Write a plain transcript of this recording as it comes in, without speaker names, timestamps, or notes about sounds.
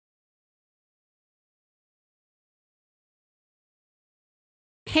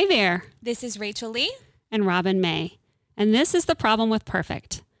Hey there. This is Rachel Lee. And Robin May. And this is The Problem with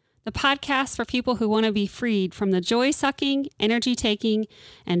Perfect, the podcast for people who want to be freed from the joy-sucking, energy-taking,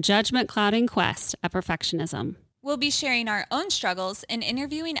 and judgment-clouding quest at perfectionism. We'll be sharing our own struggles and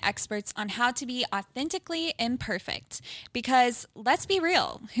interviewing experts on how to be authentically imperfect. Because let's be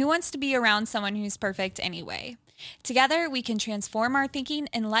real, who wants to be around someone who's perfect anyway? Together, we can transform our thinking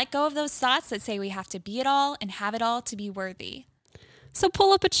and let go of those thoughts that say we have to be it all and have it all to be worthy. So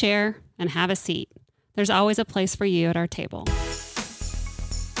pull up a chair and have a seat. There's always a place for you at our table.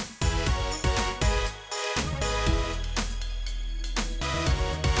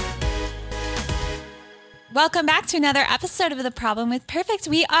 Welcome back to another episode of The Problem with Perfect.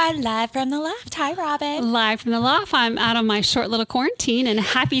 We are live from the loft. Hi, Robin. Live from the loft. I'm out of my short little quarantine and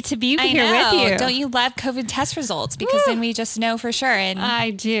happy to be here with you. Don't you love COVID test results? Because then we just know for sure. And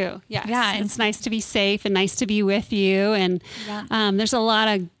I do. Yes. Yeah. It's nice to be safe and nice to be with you. And there's a lot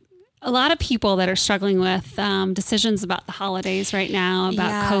of people that are struggling with decisions about the holidays right now,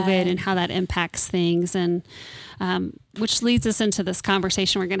 about COVID and how that impacts things. And which leads us into this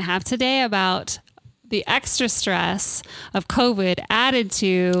conversation we're going to have today about the extra stress of COVID added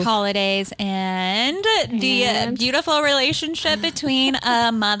to holidays and the beautiful relationship between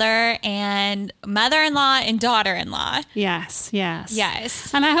a mother and mother-in-law and daughter-in-law. Yes.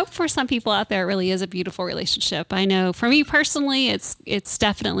 And I hope for some people out there, it really is a beautiful relationship. I know for me personally, it's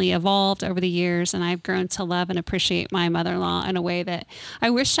definitely evolved over the years, and I've grown to love and appreciate my mother-in-law in a way that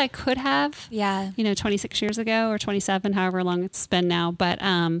I wish I could have. Yeah. 26 years ago or 27, however long it's been now. But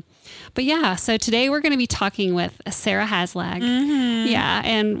yeah, so today we're going to be talking with Sara Haslag. Mm-hmm. Yeah,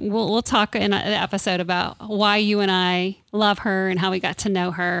 and we'll talk in an episode about why you and I love her and how we got to know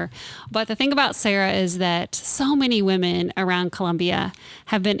her. But the thing about Sara is that so many women around Columbia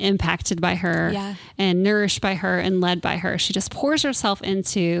have been impacted by her and nourished by her and led by her. She just pours herself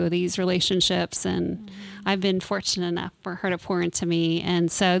into these relationships, and I've been fortunate enough for her to pour into me.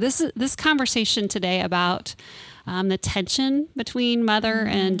 And so this conversation today about the tension between mother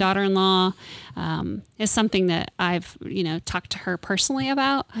and daughter-in-law is something that I've, talked to her personally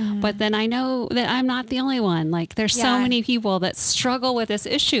about. But then I know that I'm not the only one. Like there's so many people that struggle with this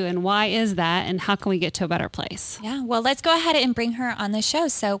issue, and why is that? And how can we get to a better place? Yeah. Well, let's go ahead and bring her on the show.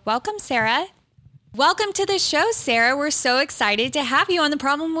 So welcome, Sara. Welcome to the show, Sara. We're so excited to have you on The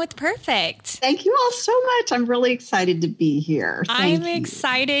Problem with Perfect. Thank you all so much. I'm really excited to be here. I'm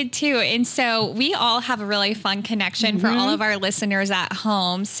excited too. And so we all have a really fun connection for all of our listeners at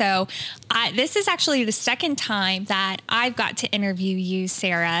home. So this is actually the second time that I've got to interview you,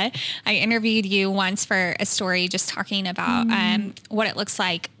 Sara. I interviewed you once for a story just talking about what it looks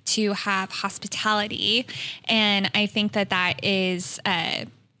like to have hospitality. And I think that is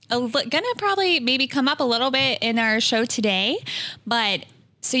gonna probably maybe come up a little bit in our show today, but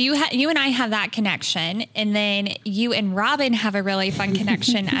so you and I have that connection, and then you and Robin have a really fun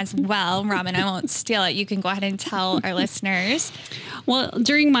connection as well. Robin, I won't steal it. You can go ahead and tell our listeners. Well,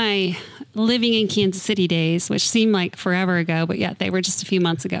 during my living in Kansas City days, which seemed like forever ago, but yet they were just a few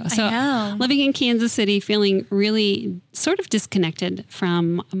months ago. So living in Kansas City, feeling really sort of disconnected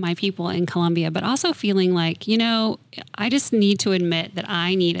from my people in Columbia, but also feeling like, I just need to admit that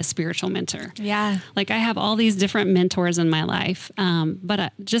I need a spiritual mentor. Yeah. Like I have all these different mentors in my life,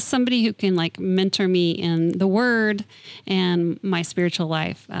 but just somebody who can like mentor me in the word and my spiritual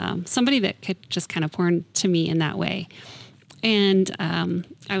life. Somebody that could just kind of pour into me in that way. And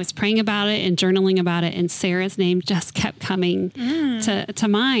I was praying about it and journaling about it, and Sara's name just kept coming to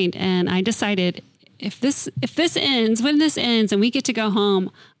mind. And I decided when this ends and we get to go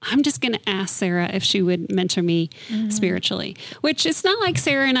home, I'm just going to ask Sara if she would mentor me spiritually, which it's not like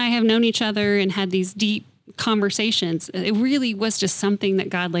Sara and I have known each other and had these deep conversations. It really was just something that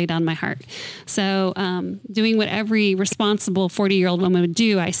God laid on my heart. So doing what every responsible 40-year-old woman would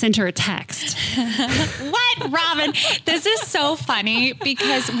do, I sent her a text. What, Robin? This is so funny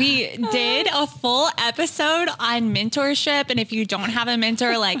because we did a full episode on mentorship, and if you don't have a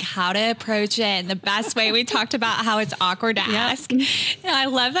mentor, like how to approach it, and the best way. We talked about how it's awkward to ask. And I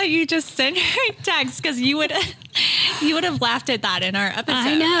love that you just sent her a text, because you would have laughed at that in our episode.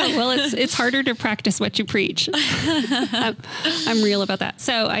 I know. Well, it's harder to practice what you preach. I'm real about that.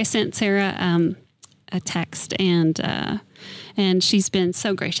 So I sent Sara a text, and she's been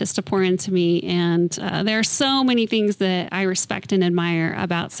so gracious to pour into me. And there are so many things that I respect and admire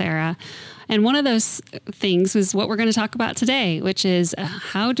about Sara. And one of those things is what we're going to talk about today, which is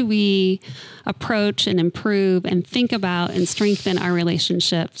how do we approach and improve and think about and strengthen our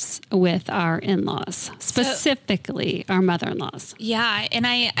relationships with our in-laws, specifically our mother-in-laws. Yeah. And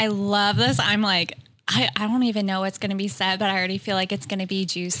I love this. I'm like, I don't even know what's going to be said, but I already feel like it's going to be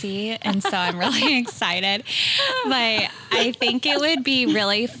juicy. And so I'm really excited. But I think it would be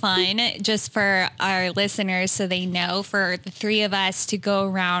really fun just for our listeners so they know, for the three of us to go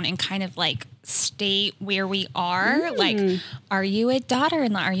around and kind of like state where we are. Like, are you a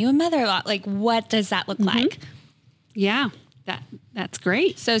daughter-in-law? Are you a mother-in-law? Like, what does that look like? Yeah, that's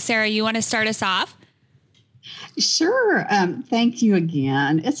great. So Sarah, you want to start us off? Sure. Thank you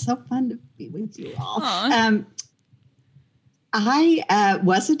again. It's so fun to be with you all. I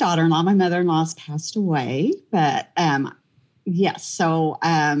was a daughter-in-law. My mother-in-law's passed away, but yes. So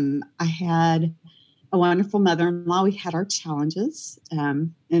I had a wonderful mother-in-law. We had our challenges,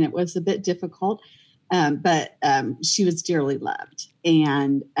 and it was a bit difficult, but she was dearly loved.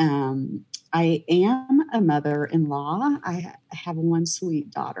 And I am a mother-in-law. I have one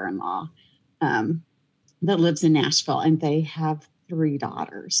sweet daughter-in-law that lives in Nashville, and they have 3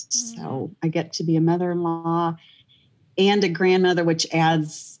 daughters. So I get to be a mother-in-law and a grandmother, which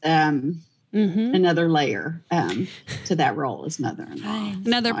adds another layer to that role as mother-in-law.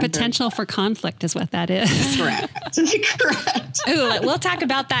 Another potential for conflict is what that is. Correct. Correct. Ooh, we'll talk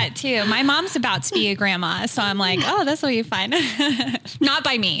about that too. My mom's about to be a grandma, so I'm like, oh, this will be fun. Not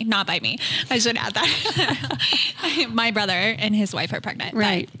by me. I should add that. My brother and his wife are pregnant.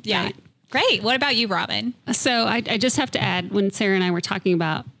 Right. Yeah. Right. Great. What about you, Robin? So I just have to add, when Sarah and I were talking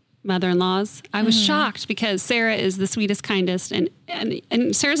about mother-in-laws, I was shocked because Sarah is the sweetest, kindest, and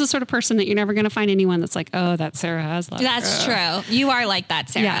Sarah's the sort of person that you're never going to find anyone that's like, oh, that's Sara Haslag. That's true. You are like that,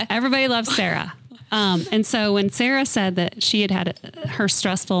 Sarah. Yeah, everybody loves Sarah. And so when Sarah said that she had her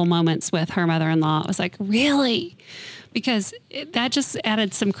stressful moments with her mother-in-law, I was like, really? Because that just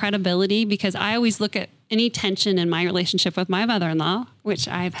added some credibility, because I always look at any tension in my relationship with my mother-in-law, which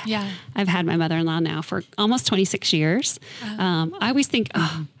I've had my mother-in-law now for almost 26 years. I always think,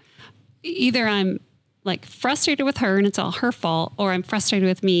 either I'm like frustrated with her and it's all her fault, or I'm frustrated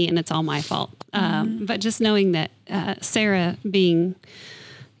with me and it's all my fault. But just knowing that Sarah being,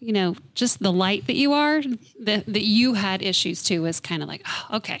 just the light that you are, that you had issues too, was kind of like,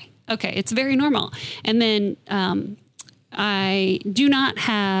 okay, it's very normal. And then I do not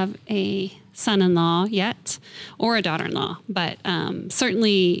have a son-in-law yet or a daughter-in-law, but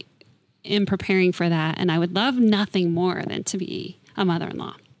certainly am preparing for that. And I would love nothing more than to be a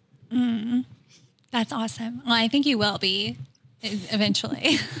mother-in-law. That's awesome. Well, I think you will be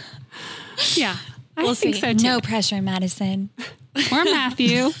eventually. Yeah, We'll think see. so too. No pressure, Madison. Or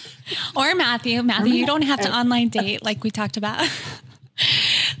Matthew. Matthew, you don't have to online date like we talked about.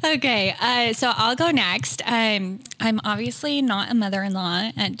 Okay, so I'll go next. I'm obviously not a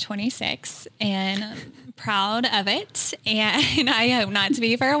mother-in-law at 26, and I'm proud of it, and I hope not to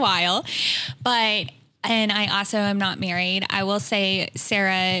be for a while. And I also am not married. I will say,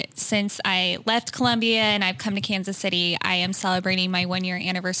 Sarah, since I left Columbia and I've come to Kansas City, I am celebrating my 1-year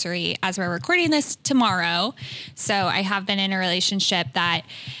anniversary as we're recording this tomorrow. So I have been in a relationship that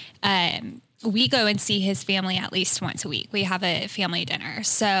we go and see his family at least once a week. We have a family dinner.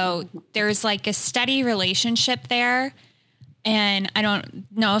 So there's like a steady relationship there. And I don't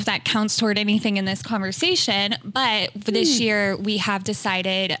know if that counts toward anything in this conversation, but for this year we have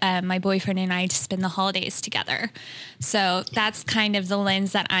decided, my boyfriend and I, to spend the holidays together. So that's kind of the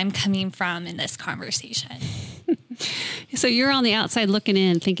lens that I'm coming from in this conversation. So you're on the outside looking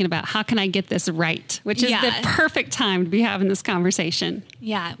in, thinking about how can I get this right, which is the perfect time to be having this conversation.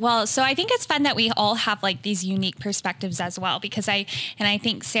 Yeah. Well, so I think it's fun that we all have like these unique perspectives as well, because I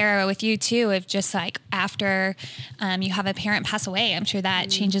think, Sarah, with you too, if just like after you have a parent pass away, I'm sure that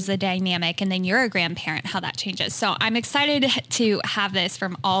changes the dynamic, and then you're a grandparent, how that changes. So I'm excited to have this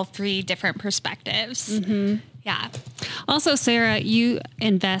from all 3 different perspectives. Yeah. Also, Sarah, you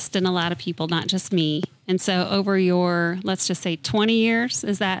invest in a lot of people, not just me. And so over your, let's just say 20 years,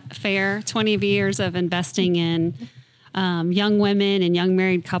 is that fair? 20 years of investing in young women and young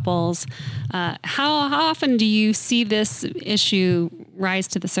married couples. How often do you see this issue rise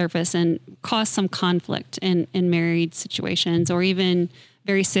to the surface and cause some conflict in married situations, or even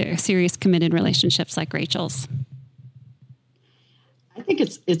very serious committed relationships like Rachel's? I think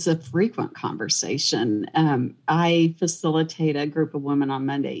it's a frequent conversation. I facilitate a group of women on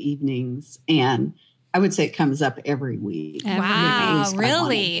Monday evenings, and I would say it comes up every week. Wow,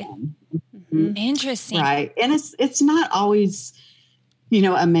 really? Interesting. Right. And it's not always,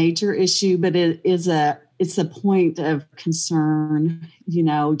 a major issue, but it's a point of concern,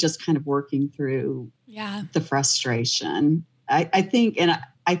 just kind of working through the frustration. I think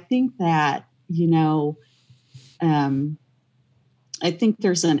that, I think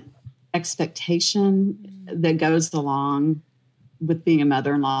there's an expectation that goes along with being a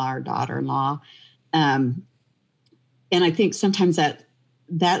mother-in-law or daughter-in-law. and I think sometimes that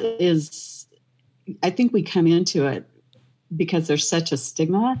is, I think we come into it because there's such a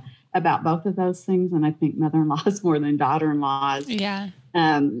stigma about both of those things. And I think mother-in-laws more than daughter-in-laws. Yeah.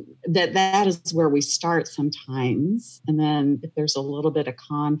 That is where we start sometimes. And then if there's a little bit of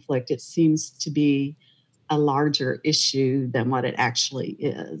conflict, it seems to be a larger issue than what it actually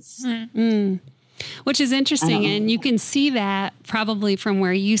is. Mm. Which is interesting. And you can see that probably from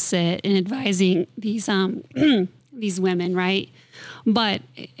where you sit in advising these, these women, right? But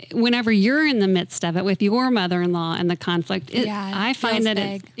whenever you're in the midst of it with your mother-in-law and the conflict, I find that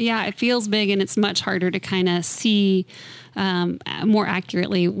it feels big, and it's much harder to kind of see more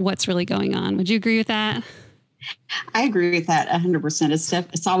accurately what's really going on. Would you agree with that? I agree with that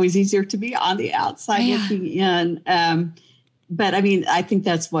 100%. It's always easier to be on the outside looking in. But I mean, I think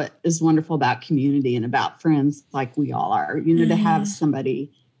that's what is wonderful about community and about friends like we all are, to have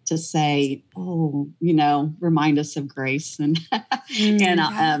somebody to say, remind us of grace and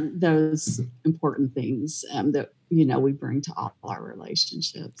those important things that, we bring to all our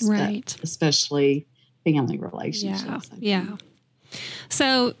relationships, right? Especially family relationships. Yeah.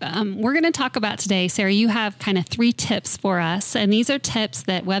 So we're going to talk about today, Sarah, you have kind of 3 tips for us. And these are tips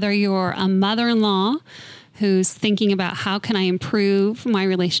that whether you're a mother-in-law who's thinking about how can I improve my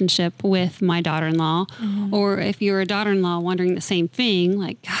relationship with my daughter-in-law, or if you're a daughter-in-law wondering the same thing,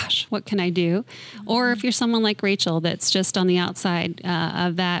 like, gosh, what can I do? Or if you're someone like Rachel that's just on the outside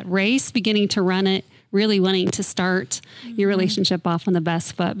of that race, beginning to run it, really wanting to start your relationship off on the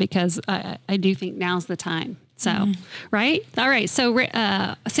best foot, because I do think now's the time. So, right? All right. So,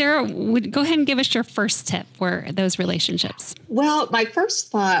 Sarah, go ahead and give us your first tip for those relationships. Well, my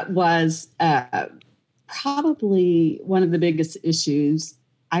first thought was probably one of the biggest issues,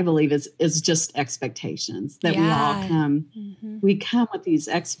 I believe, is just expectations that we all come. We come with these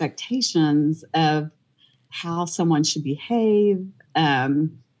expectations of how someone should behave.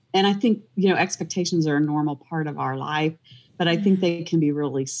 And I think, expectations are a normal part of our life, but I think they can be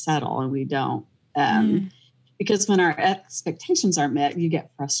really subtle, and we don't. Because when our expectations aren't met, you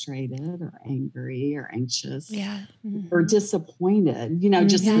get frustrated or angry or anxious or disappointed,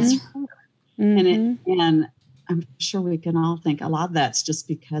 just this hurt. And I'm sure we can all think a lot of that's just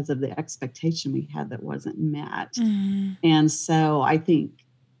because of the expectation we had that wasn't met. And so I think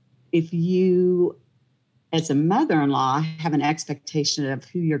if you, as a mother-in-law, have an expectation of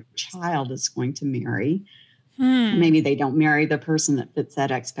who your child is going to marry, maybe they don't marry the person that fits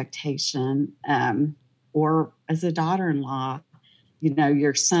that expectation. Or as a daughter-in-law,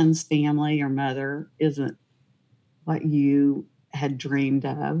 your son's family or mother isn't what you had dreamed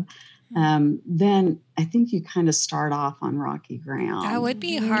of. Then I think you kind of start off on rocky ground. That would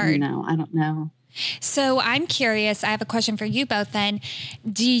be hard. I don't know. So I'm curious, I have a question for you both then.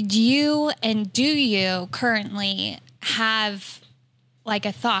 Do you currently have like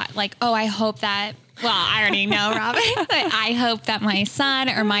a thought like, oh, I hope that, well, I already know, Robin, but I hope that my son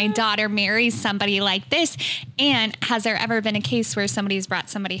or my daughter marries somebody like this. And has there ever been a case where somebody's brought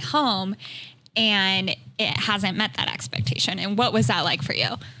somebody home and it hasn't met that expectation? And what was that like for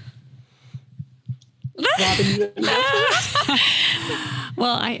you? Robin,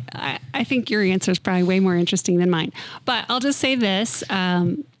 Well, I think your answer is probably way more interesting than mine. But I'll just say this.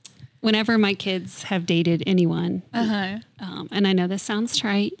 Whenever my kids have dated anyone, and I know this sounds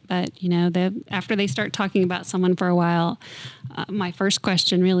trite, but, after they start talking about someone for a while, my first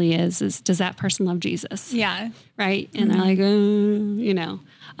question really is does that person love Jesus? Yeah. Right? And they're like,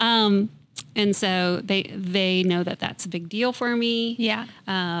 and so they know that that's a big deal for me. Yeah.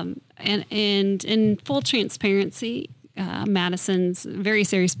 And in full transparency, Madison's very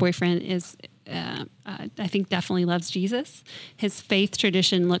serious boyfriend is, I think, definitely loves Jesus. His faith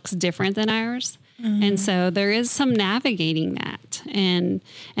tradition looks different than ours. And so there is some navigating that. And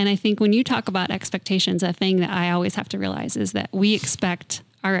I think when you talk about expectations, a thing that I always have to realize is that we expect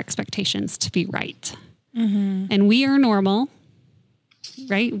our expectations to be right. And we are normal,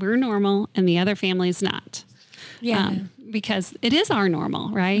 right? We're normal, and the other family is not. Yeah. Because it is our normal,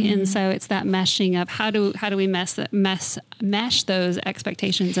 right? And so it's that meshing of how do we mesh those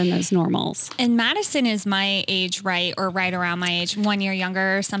expectations and those normals. And Madison is my age, right? Or right around my age, 1 year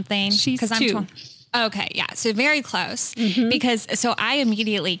younger or something. She's 2. Okay. Yeah. So very close so I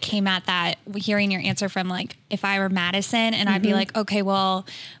immediately came at that hearing your answer from like, if I were Madison and I'd be like, okay, well,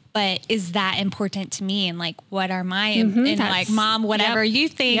 but is that important to me? And like, what are my, and like, Mom, whatever you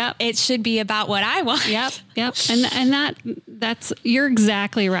think, it should be about what I want. Yep. And You're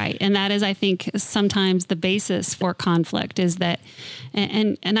exactly right. And that is, I think, sometimes the basis for conflict is that,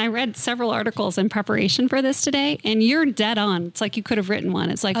 and I read several articles in preparation for this today, and you're dead on. It's like you could have written one.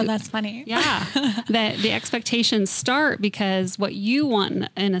 It's like, oh, that's funny. Yeah. That the expectations start because what you want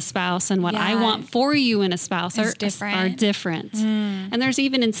in a spouse and what I want for you in a spouse are different. And there's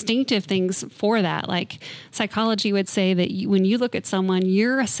even instinctive things for that. Like psychology would say that when you look at someone,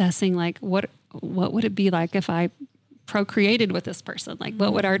 you're assessing like, what would it be like if I procreated with this person? Like,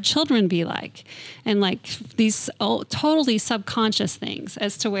 what would our children be like? And like these totally subconscious things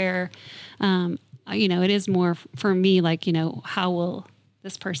as to where, it is more for me, like, how will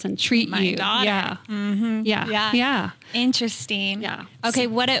this person treat you? Daughter. Yeah. Mm-hmm. Yeah. Yeah. Interesting. Yeah. Okay.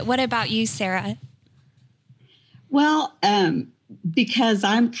 What about you, Sara? Well, because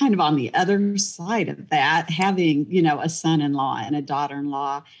I'm kind of on the other side of that, having, a son-in-law and a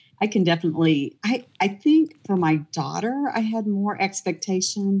daughter-in-law, I can definitely, I think for my daughter, I had more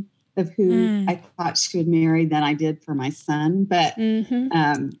expectation of who I thought she would marry than I did for my son. But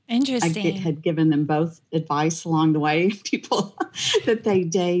Interesting. I had given them both advice along the way, people that they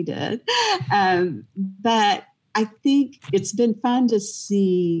dated. But I think it's been fun to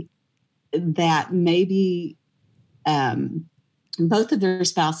see that maybe both of their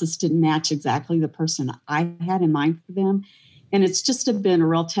spouses didn't match exactly the person I had in mind for them. And it's just been a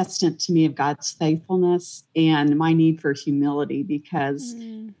real testament to me of God's faithfulness and my need for humility, because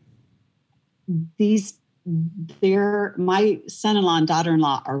my son-in-law and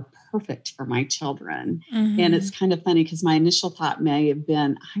daughter-in-law are perfect for my children. And it's kind of funny because my initial thought may have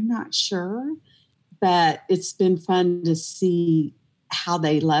been, I'm not sure, but it's been fun to see how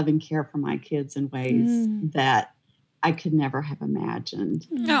they love and care for my kids in ways that I could never have imagined.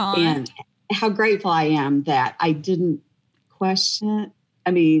 And how grateful I am that I didn't question it.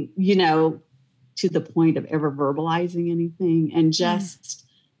 I mean, to the point of ever verbalizing anything, and just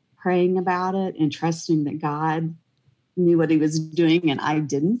praying about it and trusting that God knew what he was doing and I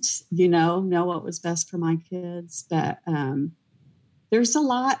didn't, know what was best for my kids. But there's a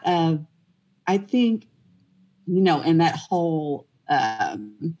lot of, I think, in that whole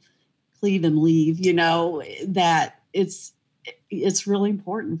cleave and leave, that it's really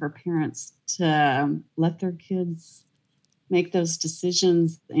important for parents to let their kids make those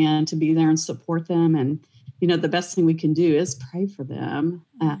decisions and to be there and support them. And, the best thing we can do is pray for them,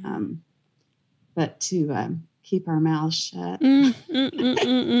 but to keep our mouths shut.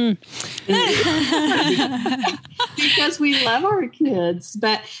 Because we love our kids.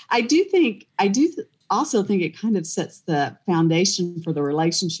 But I do also think it kind of sets the foundation for the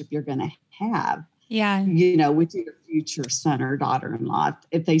relationship you're going to have. Yeah. With your future son or daughter-in-law,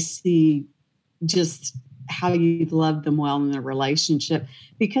 if they see just how you love them well in the relationship.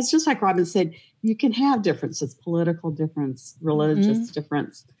 Because just like Robin said, you can have differences, political difference, religious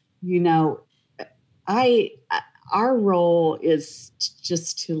difference. Our role is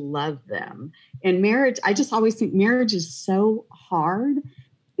just to love them. And marriage, I just always think marriage is so hard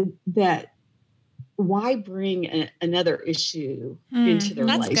that why bring another issue into the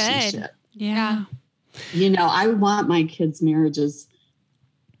relationship? Good. Yeah. I want my kids' marriages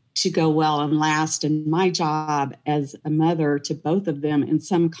to go well and last. And my job as a mother to both of them, in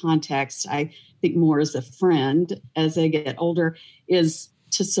some context, I think more as a friend as they get older, is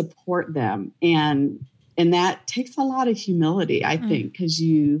to support them. And that takes a lot of humility, I think, because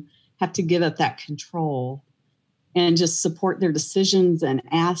you have to give up that control and just support their decisions and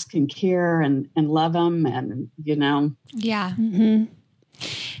ask and care and love them. And, Yeah. Mm-hmm.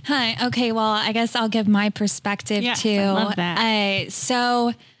 Hi. Okay. Well, I guess I'll give my perspective too. I love that.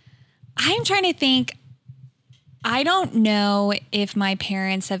 So I'm trying to think. I don't know if my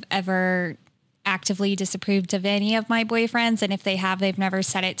parents have ever actively disapproved of any of my boyfriends. And if they have, they've never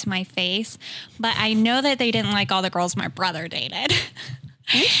said it to my face. But I know that they didn't like all the girls my brother dated.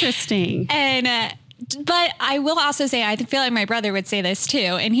 Interesting. But I will also say, I feel like my brother would say this too,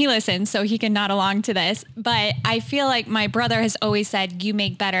 and he listens, so he can nod along to this. But I feel like my brother has always said, you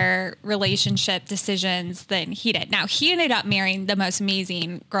make better relationship decisions than he did. Now, he ended up marrying the most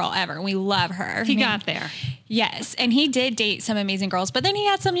amazing girl ever. We love her. He got there. Yes. And he did date some amazing girls, but then he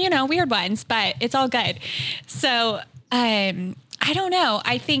had some, weird ones, but it's all good. So, I don't know.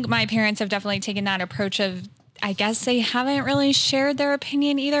 I think my parents have definitely taken that approach of, I guess they haven't really shared their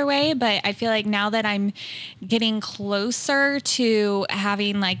opinion either way, but I feel like now that I'm getting closer to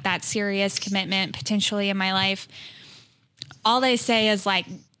having like that serious commitment potentially in my life, all they say is like,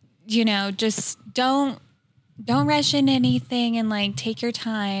 just don't rush into anything and like take your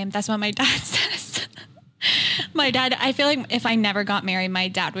time. That's what my dad says. My dad, I feel like if I never got married, my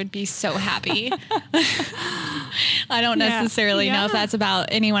dad would be so happy. I don't necessarily know if that's about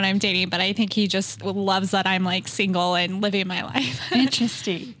anyone I'm dating, but I think he just loves that I'm like single and living my life.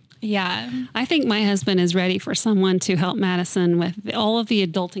 Interesting. Yeah. I think my husband is ready for someone to help Madison with all of the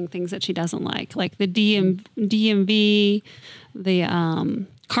adulting things that she doesn't like the DMV, the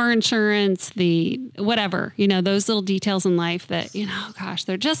car insurance, the whatever, those little details in life that, gosh,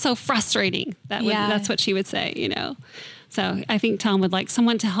 they're just so frustrating. That's what she would say, So I think Tom would like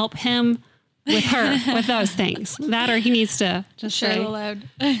someone to help him with her, with those things. That, or he needs to just share say, the load.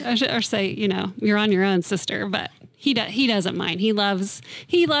 or say, you're on your own, sister. But he doesn't mind. He loves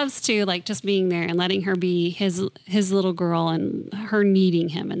to like just being there and letting her be his little girl and her needing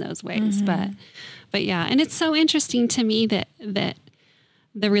him in those ways. Mm-hmm. But yeah. And it's so interesting to me that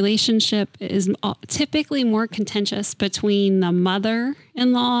the relationship is typically more contentious between the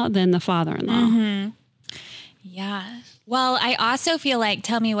mother-in-law than the father-in-law. Mm-hmm. Yeah. Well, I also feel like,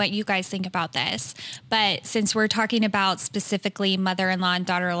 tell me what you guys think about this, but since we're talking about specifically mother-in-law and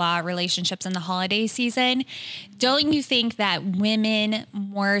daughter-in-law relationships in the holiday season, don't you think that women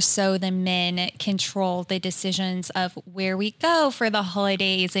more so than men control the decisions of where we go for the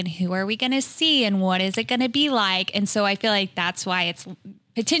holidays and who are we going to see and what is it going to be like? And so I feel like that's why it's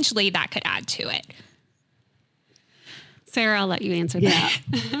potentially that could add to it. Sarah, I'll let you answer that.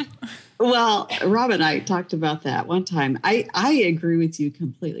 Yeah. Well, Rob and I talked about that one time. I agree with you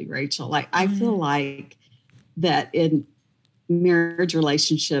completely, Rachel. Like, I feel like that in marriage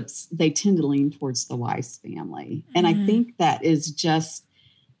relationships, they tend to lean towards the wife's family. And I think that is just,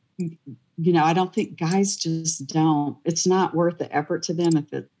 I don't think guys just don't. It's not worth the effort to them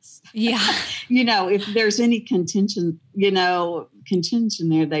if it's, if there's any contention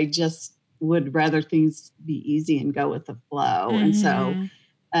there, they just would rather things be easy and go with the flow. And so,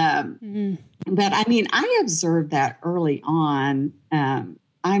 but I mean, I observed that early on.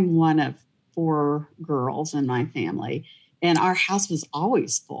 I'm one of 4 girls in my family, and our house was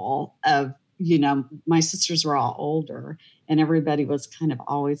always full of, my sisters were all older, and everybody was kind of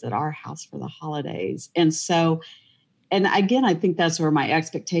always at our house for the holidays. And so, and again, I think that's where my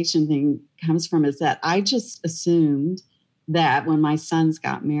expectation thing comes from, is that I just assumed that when my sons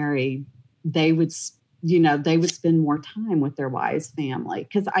got married, they would spend more time with their wives' family,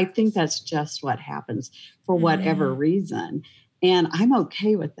 because I think that's just what happens for whatever reason. And I'm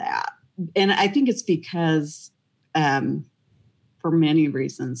okay with that. And I think it's because, for many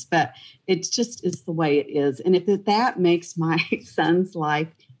reasons, but it just is the way it is. And if that makes my son's life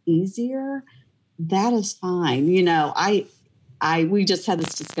easier, that is fine. We just had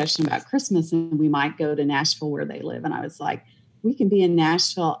this discussion about Christmas, and we might go to Nashville where they live. And I was like, we can be in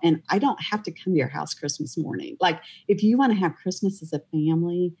Nashville and I don't have to come to your house Christmas morning. Like, if you want to have Christmas as a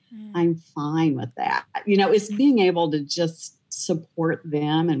family, I'm fine with that. It's being able to just support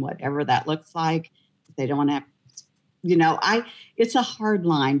them and whatever that looks like. If they don't want to have, it's a hard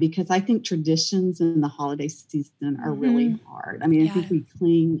line, because I think traditions in the holiday season are really hard. I mean, I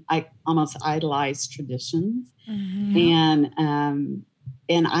think I almost idolize traditions. And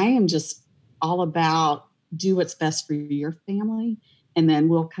I am just all about, do what's best for your family, and then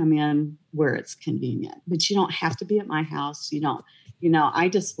we'll come in where it's convenient. But you don't have to be at my house. I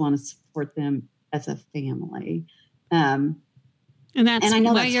just want to support them as a family. And I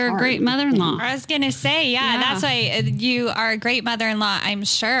know why you're a great mother-in-law. I was going to say, that's why you are a great mother-in-law, I'm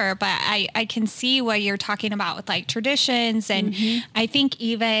sure. But I can see what you're talking about with like traditions. And I think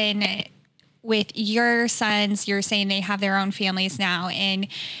even with your sons, you're saying they have their own families now, and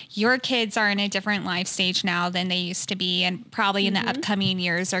your kids are in a different life stage now than they used to be, and probably in the upcoming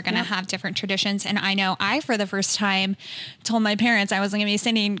years are going to have different traditions. And I know for the first time, told my parents I wasn't going to be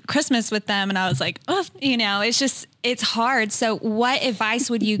spending Christmas with them, and I was like, it's hard. So what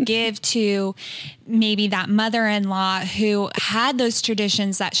advice would you give to maybe that mother-in-law who had those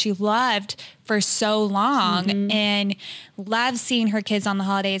traditions that she loved for so long and loves seeing her kids on the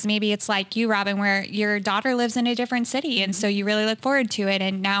holidays? Maybe it's like you, Robin, where your daughter lives in a different city, and so you really look forward to it,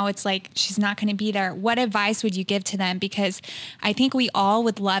 and now it's like she's not going to be there. What advice would you give to them? Because I think we all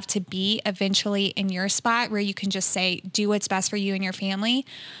would love to be eventually in your spot where you can just say, do what's best for you and your family.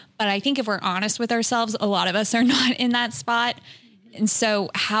 But I think if we're honest with ourselves, a lot of us are not in that spot. And so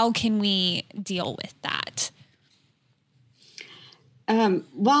how can we deal with that?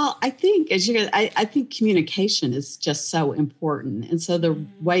 Well, I think I think communication is just so important. And so the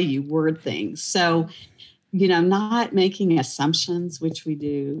way you word things. So, not making assumptions, which we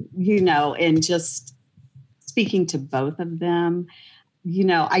do, and just speaking to both of them.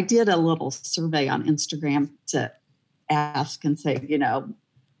 I did a little survey on Instagram to ask and say,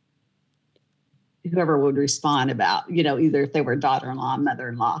 whoever would respond about, either if they were daughter-in-law,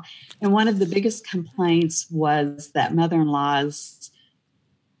 mother-in-law. And one of the biggest complaints was that mother-in-laws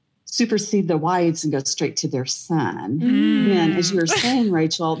supersede the wives and go straight to their son. When, as you were saying,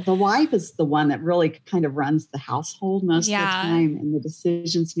 Rachel, the wife is the one that really kind of runs the household most of the time, and the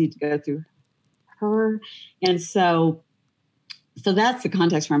decisions need to go through her. And so that's the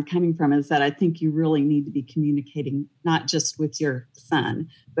context where I'm coming from, is that I think you really need to be communicating not just with your son,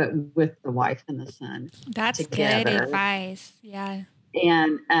 but with the wife and the son. That's together. Good advice. Yeah.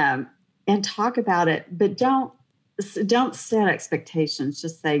 And talk about it, but don't set expectations.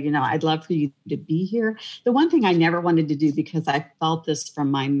 Just say, I'd love for you to be here. The one thing I never wanted to do, because I felt this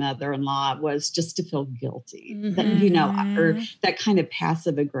from my mother-in-law, was just to feel guilty, that, or that kind of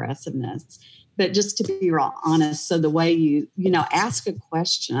passive aggressiveness. But just to be real honest. So the way you ask a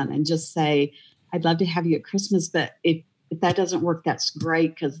question and just say, I'd love to have you at Christmas, but if that doesn't work, that's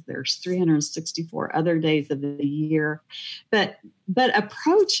great, because there's 364 other days of the year. But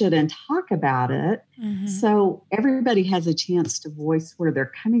approach it and talk about it, so everybody has a chance to voice where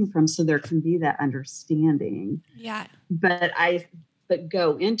they're coming from, so there can be that understanding. Yeah. But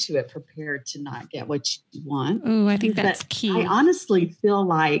go into it prepared to not get what you want. Oh, I think that's key. I honestly feel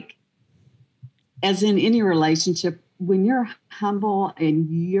like, as in any relationship, when you're humble and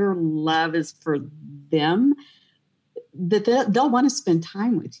your love is for them, that they'll want to spend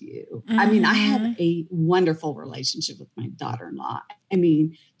time with you. I mean, I have a wonderful relationship with my daughter-in-law. I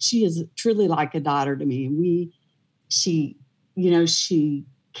mean, she is truly like a daughter to me. She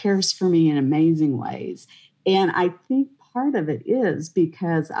cares for me in amazing ways. And I think part of it is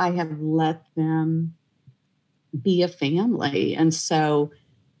because I have let them be a family. And so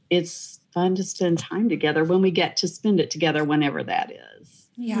it's fun to spend time together when we get to spend it together, whenever that is.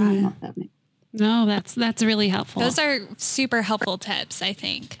 Yeah. No, that's really helpful. Those are super helpful tips, I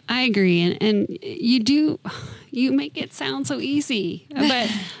think. I agree. And you make it sound so easy. But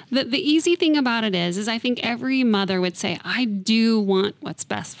the easy thing about it is I think every mother would say, I do want what's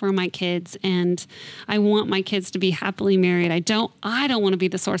best for my kids, and I want my kids to be happily married. I don't want to be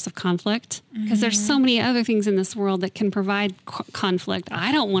the source of conflict, because there's so many other things in this world that can provide conflict.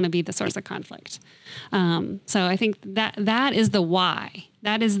 I don't want to be the source of conflict. So I think that is the why.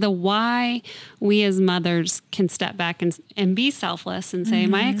 That is the why we as mothers can step back and be selfless and say,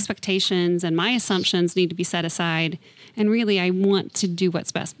 my expectations and my assumptions need to be set aside. And really, I want to do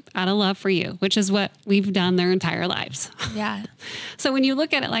what's best out of love for you, which is what we've done their entire lives. Yeah. So when you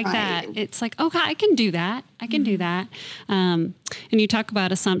look at it like that, it's like, okay, I can do that. I can do that. And you talk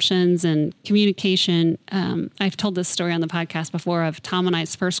about assumptions and communication. I've told this story on the podcast before of Tom and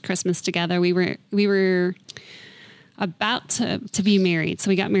I's first Christmas together. We were about to be married. So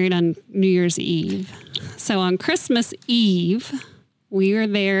we got married on New Year's Eve. So on Christmas Eve, we were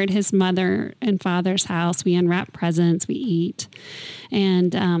there at his mother and father's house. We unwrap presents, we eat.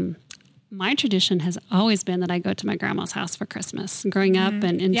 And my tradition has always been that I go to my grandma's house for Christmas. Growing up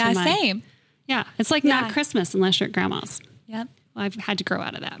and into same. Yeah, it's like not Christmas unless you're at grandma's. Yep. Well, I've had to grow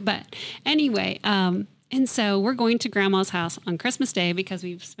out of that. But anyway, and so we're going to grandma's house on Christmas Day because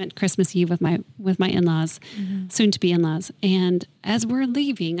we've spent Christmas Eve with my in-laws, soon to be in-laws. And as we're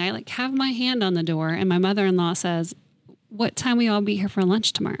leaving, I have my hand on the door, and my mother-in-law says, "What time will you all be here for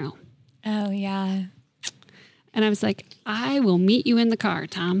lunch tomorrow?" Oh, yeah. And I was like, "I will meet you in the car,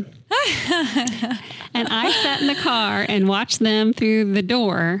 Tom." And I sat in the car and watched them through the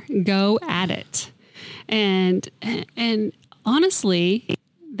door go at it. And honestly,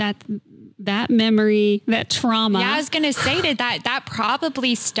 that memory, that trauma. Yeah, I was going to say that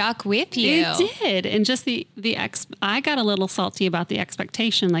probably stuck with you. It did. And just I got a little salty about the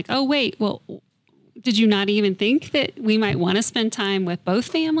expectation. Like, oh, wait, well, did you not even think that we might want to spend time with both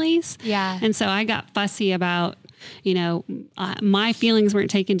families? Yeah. And so I got fussy about, my feelings weren't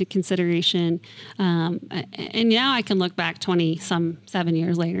taken into consideration. And now I can look back 7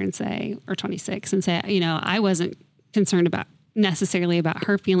 years later and say, or 26 and say, I wasn't concerned necessarily about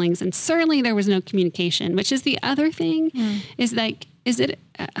her feelings. And certainly there was no communication, which is the other thing is is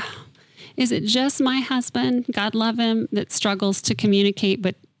it just my husband, God love him, that struggles to communicate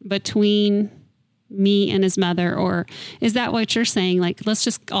between me and his mother? Or is that what you're saying? Like, let's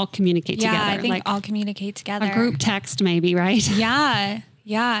just all communicate together. Yeah, I think all communicate together. A group text maybe, right? Yeah.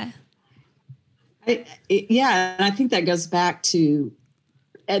 Yeah. And I think that goes back to,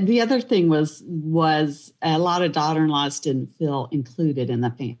 the other thing was a lot of daughter-in-laws didn't feel included in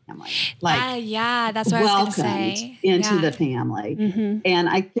the family. That's what I was going to say. Into the family. Mm-hmm. And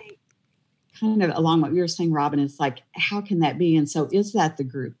I think kind of along what you were saying, Robin, is like, how can that be? And so is that the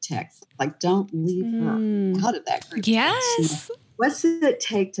group text? Like, don't leave her out of that group text. Yes. What does it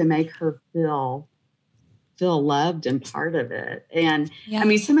take to make her feel feel loved and part of it. And I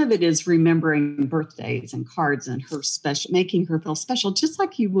mean, some of it is remembering birthdays and cards and her special, making her feel special, just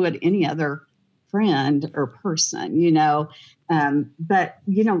like you would any other friend or person, but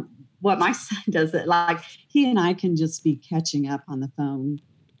what my son does, it like he and I can just be catching up on the phone,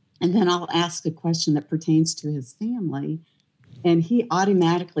 and then I'll ask a question that pertains to his family, and he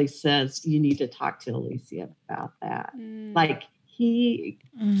automatically says, you need to talk to Alicia about that. Like he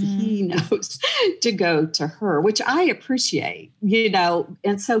knows to go to her, which I appreciate,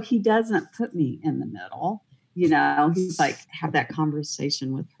 and so he doesn't put me in the middle. He's like, have that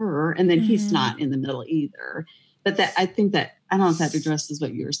conversation with her. And then he's not in the middle either. But I think that, I don't know if that addresses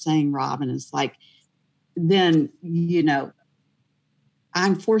what you were saying, Robin, is like, then,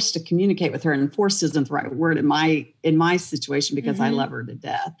 I'm forced to communicate with her, and forced isn't the right word in my situation, because I love her to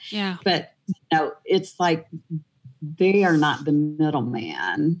death. Yeah. But, it's like, they are not the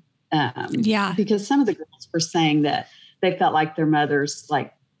middleman. Because some of the girls were saying that they felt like their mothers,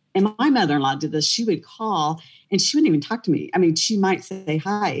 like, and my mother-in-law did this, she would call and she wouldn't even talk to me. I mean, she might say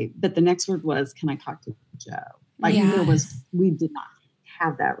hi, but the next word was, can I talk to Joe? Like we did not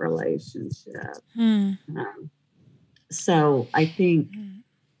have that relationship. So I think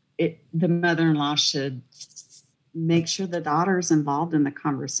the mother-in-law should make sure the daughter is involved in the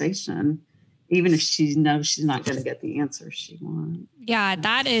conversation, even if she knows she's not going to get the answer she wants. Yeah,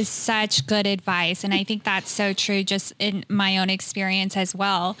 that is such good advice. And I think that's so true just in my own experience as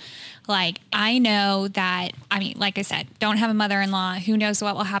well. Like, I know that, I mean, like I said, don't have a mother-in-law. Who knows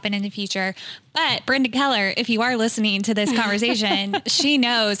what will happen in the future? But Brenda Keller, if you are listening to this conversation, she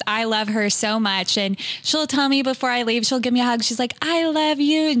knows I love her so much. And she'll tell me before I leave, she'll give me a hug. She's like, I love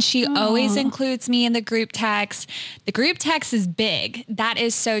you. And she always includes me in the group text. The group text is big. That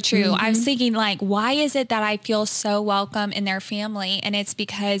is so true. I was thinking, like, why is it that I feel so welcome in their family? And it's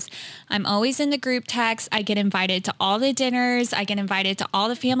because I'm always in the group text. I get invited to all the dinners. I get invited to all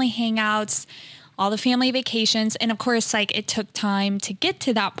the family hangouts, all the family vacations. And of course, like, it took time to get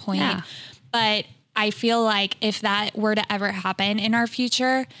to that point. Yeah. But I feel like if that were to ever happen in our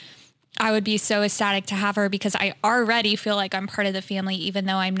future, I would be so ecstatic to have her, because I already feel like I'm part of the family, even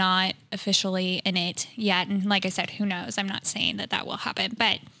though I'm not officially in it yet. And like I said, who knows? I'm not saying that will happen,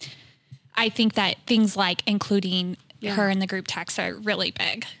 but I think that things like including her in the group text are really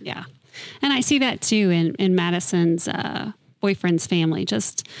big. Yeah. And I see that too in Madison's boyfriend's family,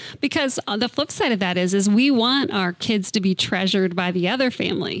 just because the flip side of that is we want our kids to be treasured by the other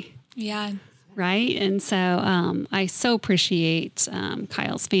family. Yeah. Right. And so I so appreciate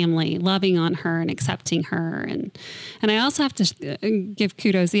Kyle's family loving on her and accepting her. And I also have to give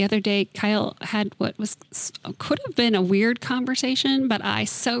kudos. The other day, Kyle had what could have been a weird conversation, but I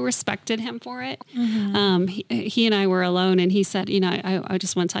so respected him for it. He and I were alone, and he said, I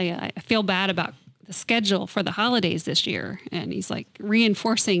just want to tell you, I feel bad about the schedule for the holidays this year. And he's like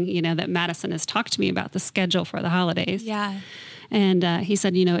reinforcing, that Madison has talked to me about the schedule for the holidays. Yeah. And he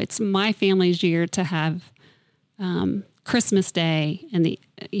said, it's my family's year to have Christmas Day, and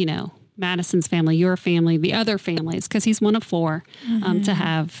Madison's family, your family, the other families, because he's one of four, to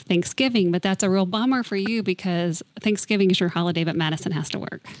have Thanksgiving. But that's a real bummer for you, because Thanksgiving is your holiday, but Madison has to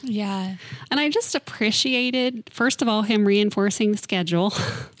work. Yeah. And I just appreciated, first of all, him reinforcing the schedule.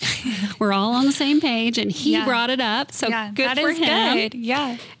 We're all on the same page, and he brought it up. So good for him. Good.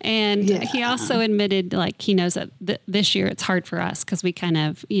 Yeah. And he also admitted, like, he knows that this year it's hard for us because we kind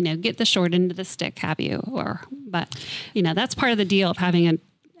of, get the short end of the stick, but that's part of the deal of having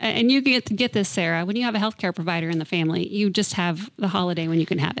and you get this, Sarah, when you have a healthcare provider in the family, you just have the holiday when you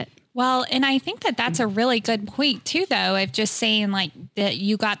can have it. Well, and I think that that's a really good point too, though, of just saying like that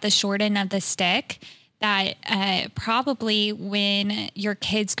you got the short end of the stick, that probably when your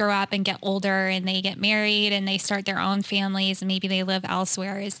kids grow up and get older and they get married and they start their own families and maybe they live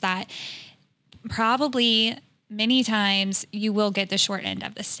elsewhere, is that probably many times you will get the short end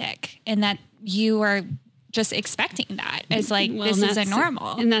of the stick, and that you are just expecting that as like, this is a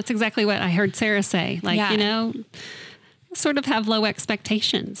normal. And that's exactly what I heard Sarah say. Like, sort of have low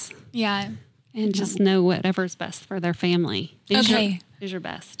expectations. Yeah. And just know whatever's best for their family is your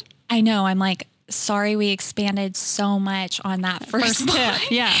best. I know. I'm like, sorry, we expanded so much on that first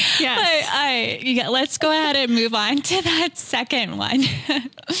tip. Yeah. Yes. Let's go ahead and move on to that second one.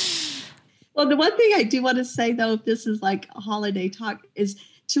 Well, the one thing I do want to say, though, if this is like a holiday talk, is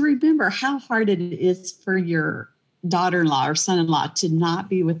to remember how hard it is for your daughter-in-law or son-in-law to not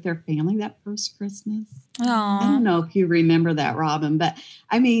be with their family that first Christmas. Aww. I don't know if you remember that, Robin, but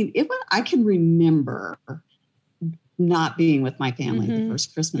I mean, I can remember not being with my family the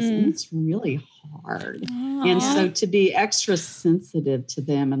first Christmas, and it's really hard. Aww. And so to be extra sensitive to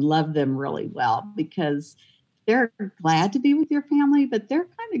them and love them really well, because they're glad to be with your family, but they're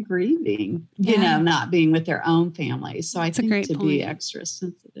kind of grieving, not being with their own family. So I think to be extra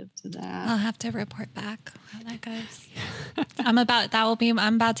sensitive to that. I'll have to report back how that goes. I'm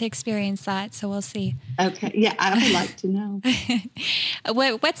about to experience that. So we'll see. Okay. Yeah. I would like to know.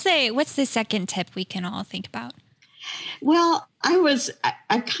 What's the second tip we can all think about? Well,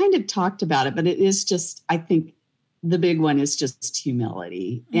 I kind of talked about it, but it is just, I think the big one is just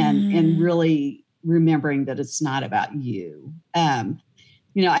humility and really remembering that it's not about you.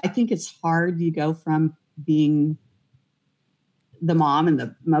 I think it's hard. You go from being the mom and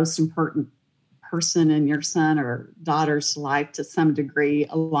the most important person in your son or daughter's life to some degree,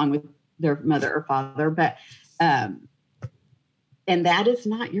 along with their mother or father, but, and that is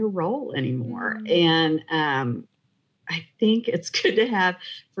not your role anymore. And, I think it's good to have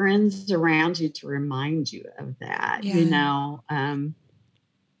friends around you to remind you of that,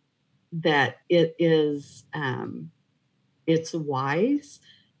 that it is, it's wise,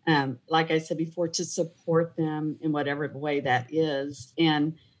 like I said before, to support them in whatever way that is.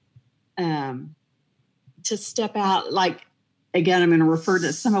 And to step out, like, again, I'm going to refer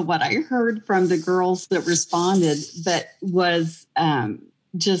to some of what I heard from the girls that responded, but was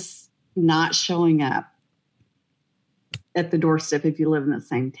just not showing up at the doorstep if you live in the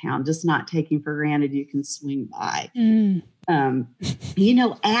same town, just not taking for granted you can swing by.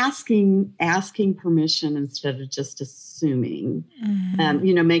 Asking permission instead of just assuming,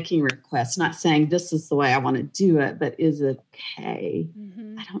 making requests, not saying this is the way I want to do it, but is it okay?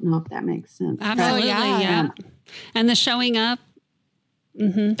 I don't know if that makes sense. Absolutely. Yeah. And the showing up.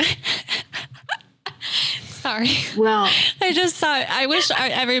 Sorry. Well, I wish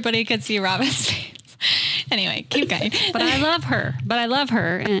everybody could see Robin's face. Anyway, keep going. But I love her.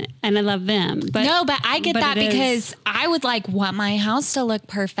 And I love them. But I get that because I would want my house to look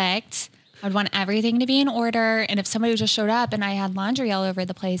perfect. I'd want everything to be in order. And if somebody just showed up and I had laundry all over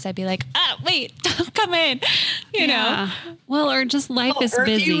the place, I'd be like, oh, wait, don't come in. You know? Well, or just life is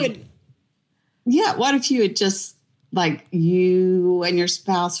busy. What if you had just you and your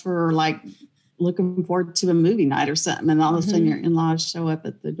spouse were looking forward to a movie night or something, and all of a sudden your in-laws show up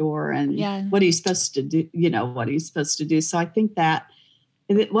at the door, and what are you supposed to do? What are you supposed to do? So I think that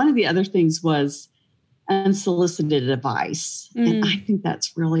one of the other things was unsolicited advice. And I think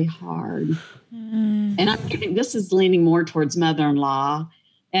that's really hard. And this is leaning more towards mother-in-law.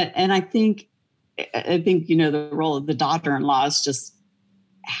 And I think, the role of the daughter-in-law is just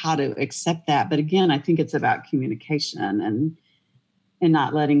how to accept that. But again, I think it's about communication and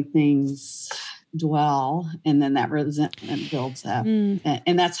not letting things dwell, and then that resentment builds up.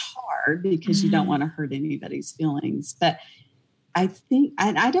 And that's hard because you don't want to hurt anybody's feelings. But I think,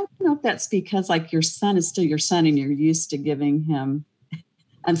 I don't know if that's because your son is still your son and you're used to giving him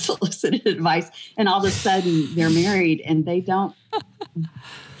unsolicited advice, and all of a sudden they're married and they don't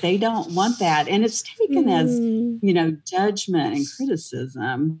want that. And it's taken as, judgment and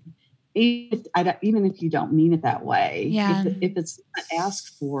criticism. Even if you don't mean it that way, if it's not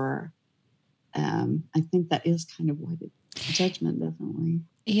asked for, I think that is kind of what judgment, definitely.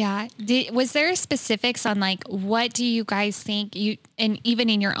 Yeah. Was there specifics on what do you guys think and even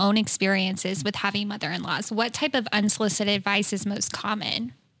in your own experiences with having mother-in-laws, what type of unsolicited advice is most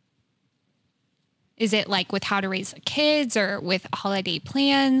common? Is it with how to raise the kids, or with holiday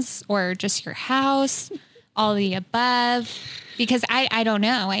plans, or just your house, all the above? Because I don't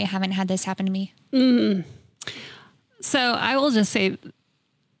know. I haven't had this happen to me. So I will just say,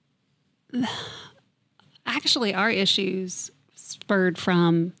 actually, our issues spurred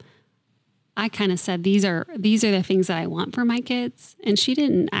from, I kind of said, these are the things that I want for my kids. And she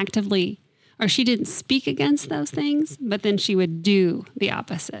didn't she didn't speak against those things, but then she would do the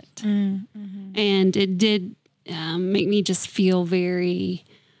opposite. And it did make me just feel very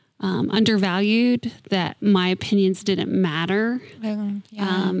undervalued, that my opinions didn't matter, and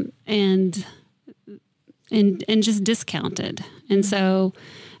just discounted. And so,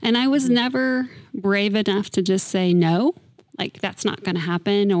 and I was never brave enough to just say no, that's not going to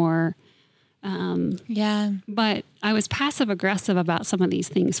happen, or, but I was passive aggressive about some of these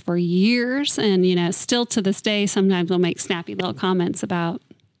things for years. And, still to this day, sometimes I'll make snappy little comments about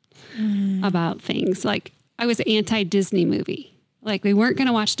things. I was anti-Disney movie. We weren't going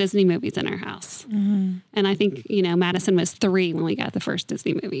to watch Disney movies in our house. And I think, Madison was 3 when we got the first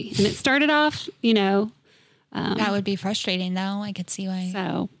Disney movie. And it started off, that would be frustrating though. I could see why.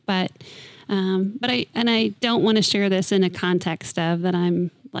 So, but I don't want to share this in a context of that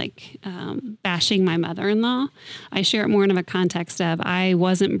I'm bashing my mother-in-law. I share it more in a context of I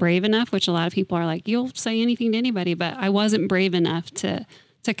wasn't brave enough, which a lot of people are you'll say anything to anybody, but I wasn't brave enough to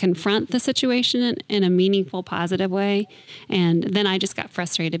to confront the situation in a meaningful, positive way. And then I just got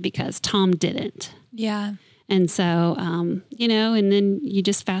frustrated because Tom didn't. Yeah. And so, and then you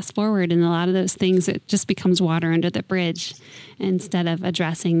just fast forward, and a lot of those things, it just becomes water under the bridge instead of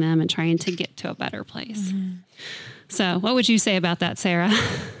addressing them and trying to get to a better place. Mm-hmm. So what would you say about that, Sarah?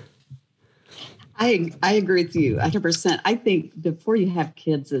 I agree with you 100%. I think before you have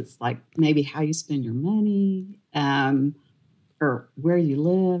kids, it's like maybe how you spend your money, or where you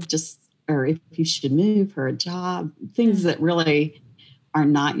live, or if you should move for a job, things that really are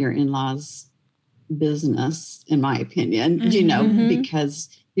not your in-laws' business, in my opinion, because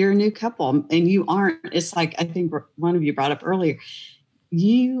you're a new couple and you aren't. It's like, I think one of you brought up earlier,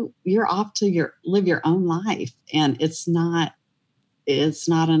 you're off to live your own life, and it's not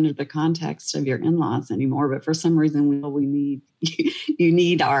under the context of your in-laws anymore. But for some reason, we need you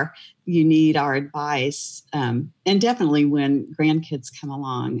need our advice, and definitely when grandkids come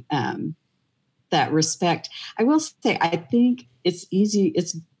along, that respect. I will say, I think it's easy.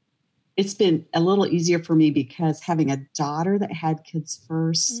 It's been a little easier for me because having a daughter that had kids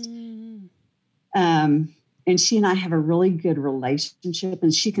first, and she and I have a really good relationship,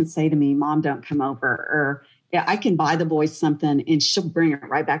 and she can say to me, "Mom, don't come over," or I can buy the boys something and she'll bring it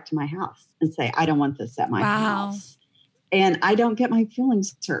right back to my house and say, "I don't want this at my house." And I don't get my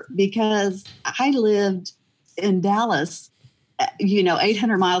feelings hurt because I lived in Dallas,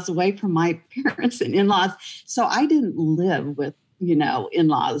 800 miles away from my parents and in-laws. So I didn't live with,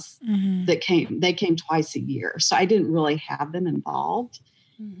 in-laws that came. They came twice a year. So I didn't really have them involved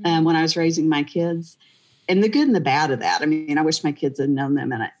when I was raising my kids. And the good and the bad of that. I mean, I wish my kids had known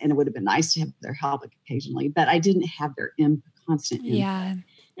them, and it would have been nice to have their help occasionally, but I didn't have their constant input. Yeah.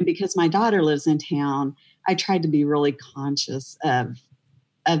 And because my daughter lives in town, I tried to be really conscious of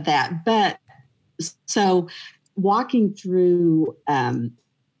that. But so walking through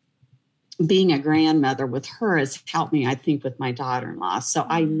being a grandmother with her has helped me, I think, with my daughter-in-law. So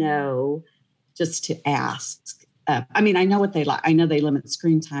I know just to ask. I know what they like. I know they limit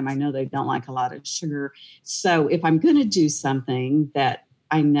screen time. I know they don't like a lot of sugar. So if I'm going to do something that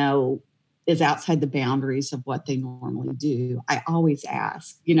I know is outside the boundaries of what they normally do, I always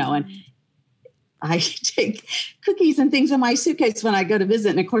ask, and I take cookies and things in my suitcase when I go to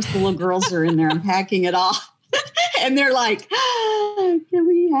visit. And of course, the little girls are in there unpacking it all. And they're like, "Can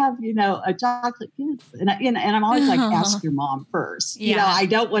we have, a chocolate kiss?" And I'm always like, "Ask your mom first." Yeah. I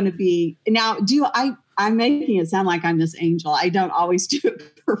don't want to be now. I'm making it sound like I'm this angel. I don't always do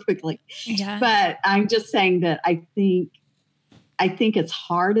it perfectly, but I'm just saying that I think it's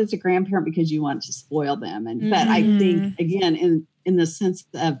hard as a grandparent because you want to spoil them, but I think again in the sense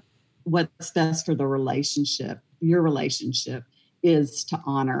of what's best for the relationship, your relationship, is to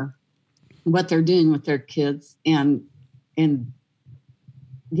honor what they're doing with their kids, and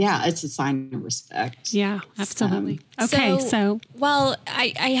it's a sign of respect. Yeah, absolutely. Okay. Well,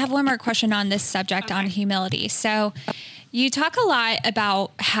 I have one more question on this subject on humility. So you talk a lot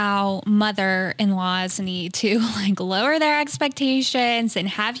about how mother-in-laws need to lower their expectations and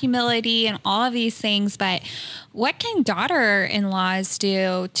have humility and all of these things. But what can daughter-in-laws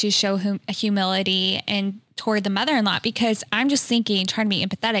do to show humility and toward the mother-in-law? Because I'm just thinking, trying to be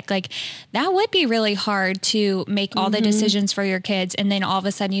empathetic, that would be really hard to make all the decisions for your kids. And then all of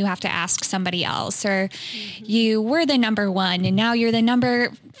a sudden you have to ask somebody else, or you were the number one and now you're the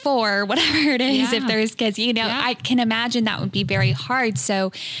number 4, whatever it is, if there's kids, I can imagine that would be very hard.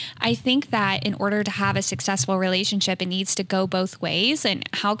 So I think that in order to have a successful relationship, it needs to go both ways. And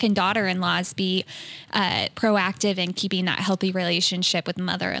how can daughter-in-laws be proactive in keeping that healthy relationship with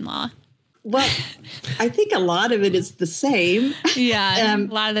mother-in-law? Well, I think a lot of it is the same. Yeah, a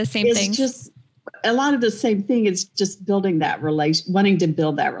lot of the same things. A lot of the same thing is just building that wanting to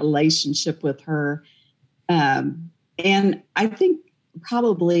build that relationship with her. And I think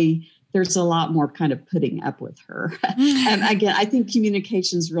probably there's a lot more kind of putting up with her. And again, I think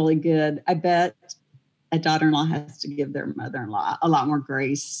communication is really good. I bet a daughter-in-law has to give their mother-in-law a lot more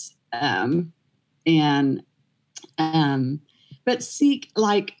grace. But seek,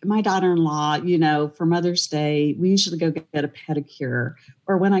 like my daughter-in-law, for Mother's Day, we usually go get a pedicure.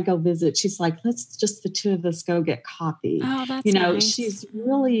 Or when I go visit, she's like, "Let's just the two of us go get coffee." Oh, that's nice. She's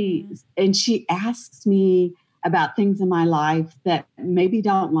really, and she asks me about things in my life that maybe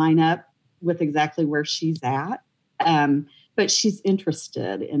don't line up with exactly where she's at. But she's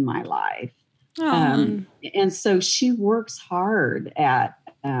interested in my life. And so she works hard at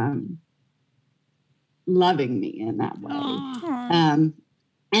loving me in that way. And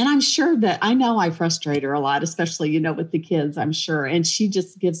I'm sure that I know I frustrate her a lot, especially, with the kids, I'm sure. And she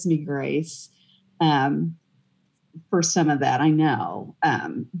just gives me grace. for some of that, I know.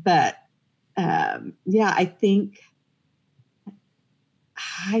 But I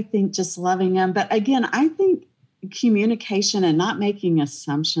think just loving them. But again, I think communication and not making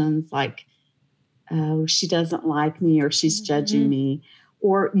assumptions like, oh, she doesn't like me or she's judging me.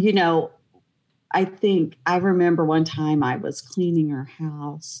 Or, I remember one time I was cleaning her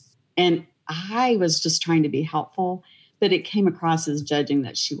house and I was just trying to be helpful, but it came across as judging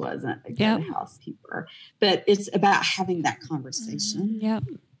that she wasn't a good housekeeper. But it's about having that conversation.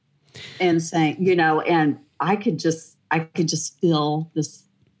 And saying, and I could just feel this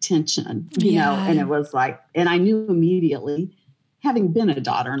tension, and it was like, and I knew immediately, having been a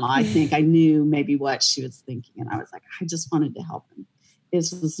daughter-in-law, I think I knew maybe what she was thinking. And I was like, I just wanted to help him.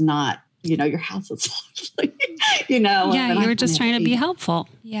 This was not, your house is lovely, Yeah, you were just trying to be helpful.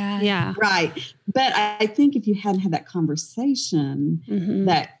 Yeah. Right. But I think if you hadn't had that conversation,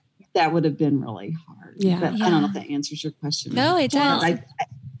 that would have been really hard. But I don't know if that answers your question. No, it does.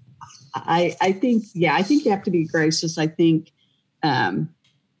 I think you have to be gracious. I think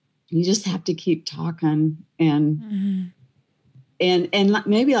you just have to keep talking and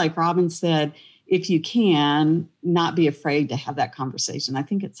maybe like Robin said, if you can, not be afraid to have that conversation. I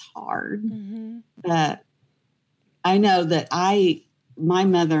think it's hard, but I know that my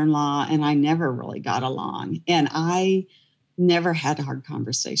mother-in-law and I never really got along, and I never had hard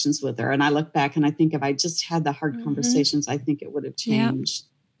conversations with her. And I look back and I think if I just had the hard conversations, I think it would have changed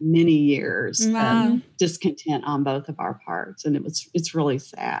many years of discontent on both of our parts. And it's really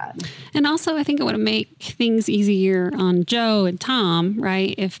sad. And also I think it would make things easier on Joe and Tom,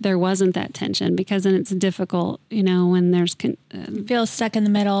 right? If there wasn't that tension, because then it's difficult, when there's feel stuck in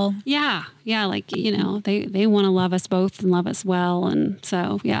the middle. Yeah. Like, they want to love us both and love us well. And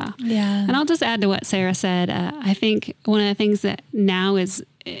so, yeah. And I'll just add to what Sara said. I think one of the things that now is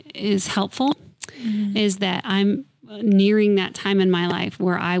helpful is that I'm nearing that time in my life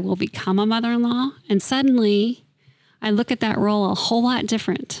where I will become a mother-in-law, and suddenly I look at that role a whole lot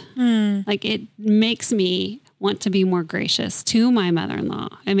different. Like, it makes me want to be more gracious to my mother-in-law.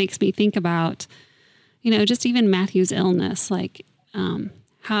 It makes me think about, just even Matthew's illness, like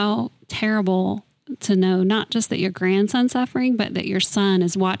how terrible to know not just that your grandson's suffering, but that your son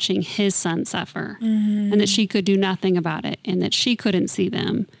is watching his son suffer, and that she could do nothing about it, and that she couldn't see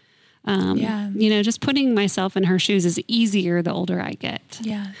them. Just putting myself in her shoes is easier the older I get.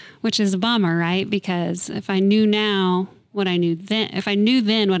 Which is a bummer, right? Because if I knew now what I knew then, if I knew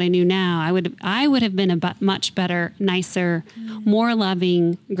then what I knew now, I would have been a much better, nicer, more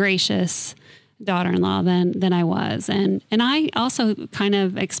loving, gracious daughter-in-law than I was. And I also kind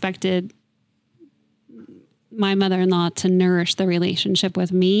of expected my mother-in-law to nourish the relationship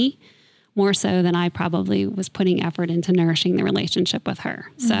with me more so than I probably was putting effort into nourishing the relationship with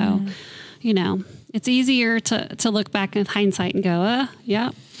her. So, it's easier to look back in hindsight and go,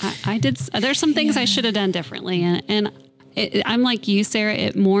 I did. There's some things I should have done differently. And I'm like you, Sara,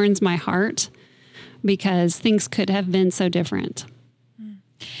 it mourns my heart because things could have been so different.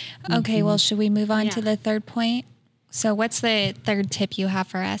 Okay. Well, should we move on to the third point? So what's the third tip you have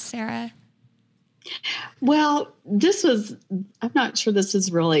for us, Sara? Well, I'm not sure this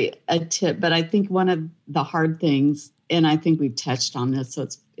is really a tip, but I think one of the hard things, and I think we've touched on this, so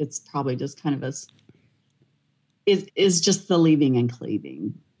it's probably just kind of is just the leaving and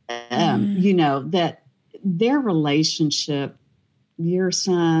cleaving. That their relationship, your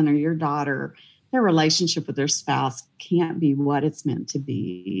son or your daughter, their relationship with their spouse can't be what it's meant to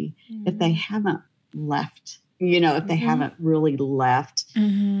be if they haven't left, if they haven't really left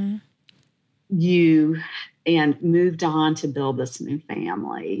you and moved on to build this new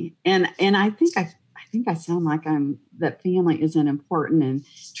family. And I think I sound like that family isn't important and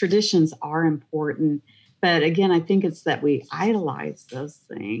traditions are important. But again, I think it's that we idolize those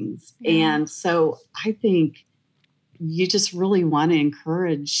things. And so I think you just really want to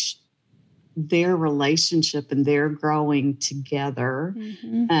encourage their relationship and their growing together,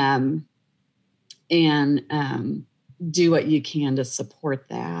 and do what you can to support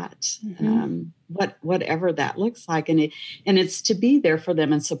that, whatever that looks like. And it's to be there for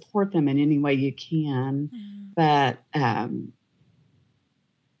them and support them in any way you can. But I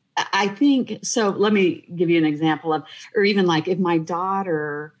think, so let me give you an example of, or even like if my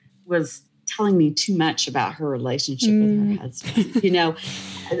daughter was telling me too much about her relationship with her husband,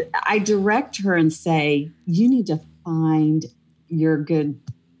 I direct her and say, you need to find your good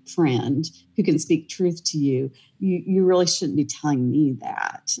friend who can speak truth to you. You really shouldn't be telling me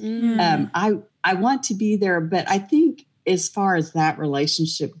that. I want to be there, but I think as far as that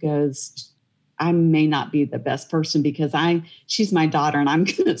relationship goes, I may not be the best person because she's my daughter and I'm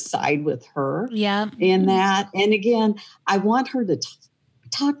going to side with her in that. And again, I want her to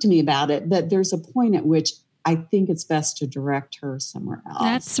talk to me about it, but there's a point at which I think it's best to direct her somewhere else.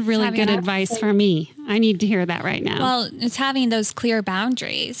 That's really good advice for me. I need to hear that right now. Well, it's having those clear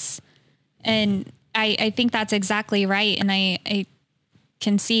boundaries. And I think that's exactly right. And I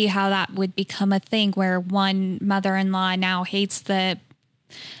can see how that would become a thing where one mother-in-law now hates the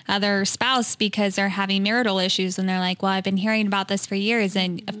other spouse because they're having marital issues. And they're like, well, I've been hearing about this for years.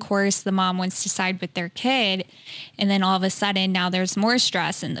 And of course the mom wants to side with their kid. And then all of a sudden now there's more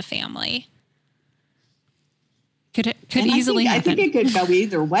stress in the family. Could easily happen. I think it could go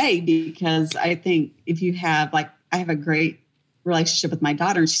either way, because I think if you have, like, I have a great relationship with my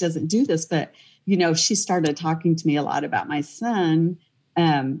daughter and she doesn't do this, but she started talking to me a lot about my son.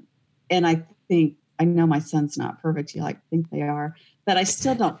 And I know my son's not perfect. You think they are, but I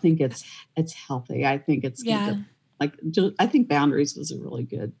still don't think it's healthy. I think it's good to, I think boundaries was a really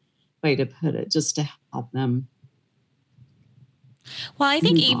good way to put it, just to help them. Well, I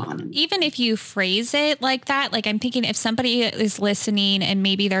think even if you phrase it like that, like I'm thinking if somebody is listening and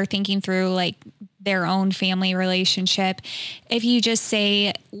maybe they're thinking through like their own family relationship, if you just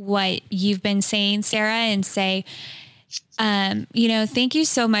say what you've been saying, Sara, and say, thank you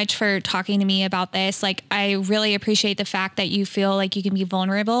so much for talking to me about this. Like, I really appreciate the fact that you feel like you can be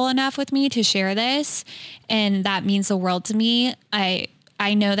vulnerable enough with me to share this. And that means the world to me.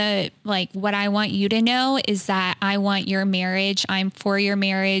 I know that, like, what I want you to know is that I want your marriage. I'm for your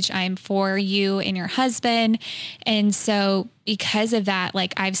marriage. I'm for you and your husband. And so because of that,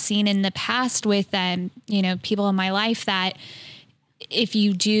 like, I've seen in the past with people in my life that if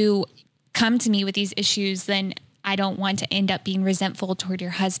you do come to me with these issues, then I don't want to end up being resentful toward your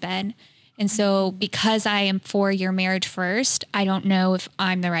husband. And so because I am for your marriage first, I don't know if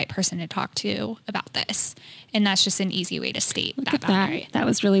I'm the right person to talk to about this. And that's just an easy way to state that boundary. That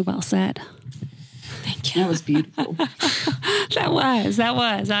was really well said. Thank you. That was beautiful. That was.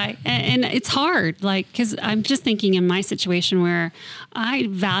 And it's hard, like, because I'm just thinking in my situation where I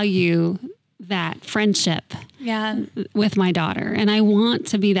value that friendship with my daughter. And I want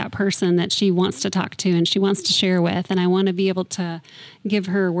to be that person that she wants to talk to and she wants to share with. And I want to be able to give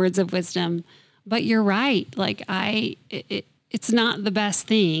her words of wisdom. But you're right. Like, it's not the best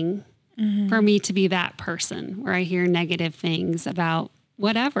thing for me to be that person where I hear negative things about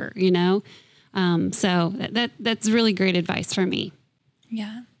whatever, So that's really great advice for me.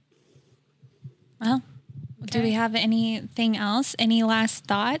 Yeah. Well, do we have anything else? Any last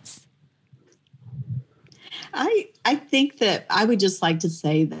thoughts? I think that I would just like to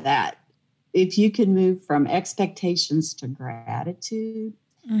say that if you can move from expectations to gratitude,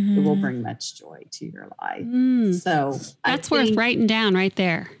 it will bring much joy to your life. So that's worth writing down right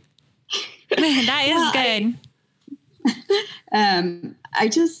there. That is good. I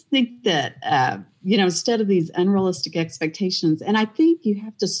just think that, instead of these unrealistic expectations, and I think you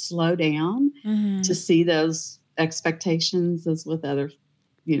have to slow down to see those expectations as with other,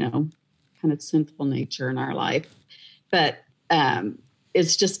 kind of sinful nature in our life. But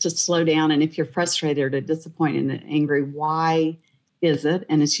it's just to slow down. And if you're frustrated or disappointed and angry, why is it?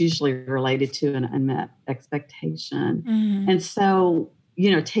 And it's usually related to an unmet expectation. And so,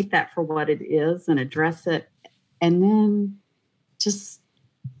 take that for what it is and address it. And then just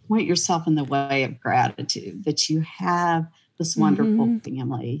point yourself in the way of gratitude that you have this wonderful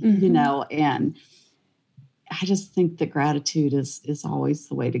family, and I just think that gratitude is always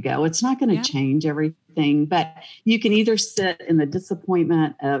the way to go. It's not going to change everything, but you can either sit in the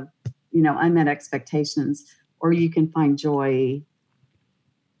disappointment of, unmet expectations, or you can find joy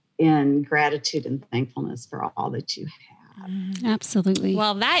in gratitude and thankfulness for all that you have. Absolutely.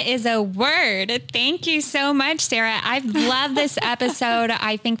 Well, that is a word. Thank you so much, Sara. I've loved this episode.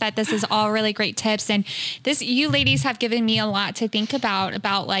 I think that this is all really great tips. And you ladies have given me a lot to think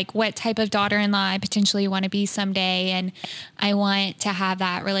about like what type of daughter-in-law I potentially want to be someday. And I want to have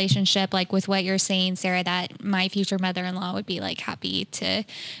that relationship, like with what you're saying, Sara, that my future mother-in-law would be like happy to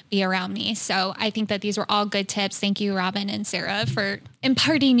be around me. So I think that these were all good tips. Thank you, Robin and Sara, for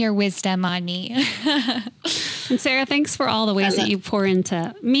imparting your wisdom on me. And Sara, thanks for all the ways that you pour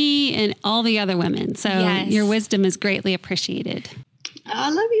into me and all the other women. So your wisdom is greatly appreciated. I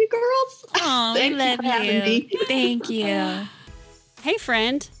love you, girls. Oh, I love you. Thank you. Hey,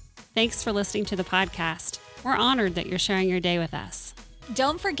 friend. Thanks for listening to the podcast. We're honored that you're sharing your day with us.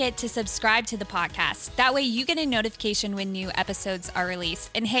 Don't forget to subscribe to the podcast. That way you get a notification when new episodes are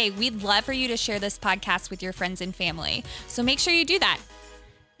released. And hey, we'd love for you to share this podcast with your friends and family. So make sure you do that.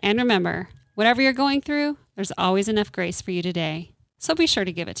 And remember, whatever you're going through, there's always enough grace for you today. So be sure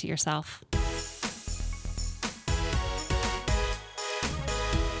to give it to yourself.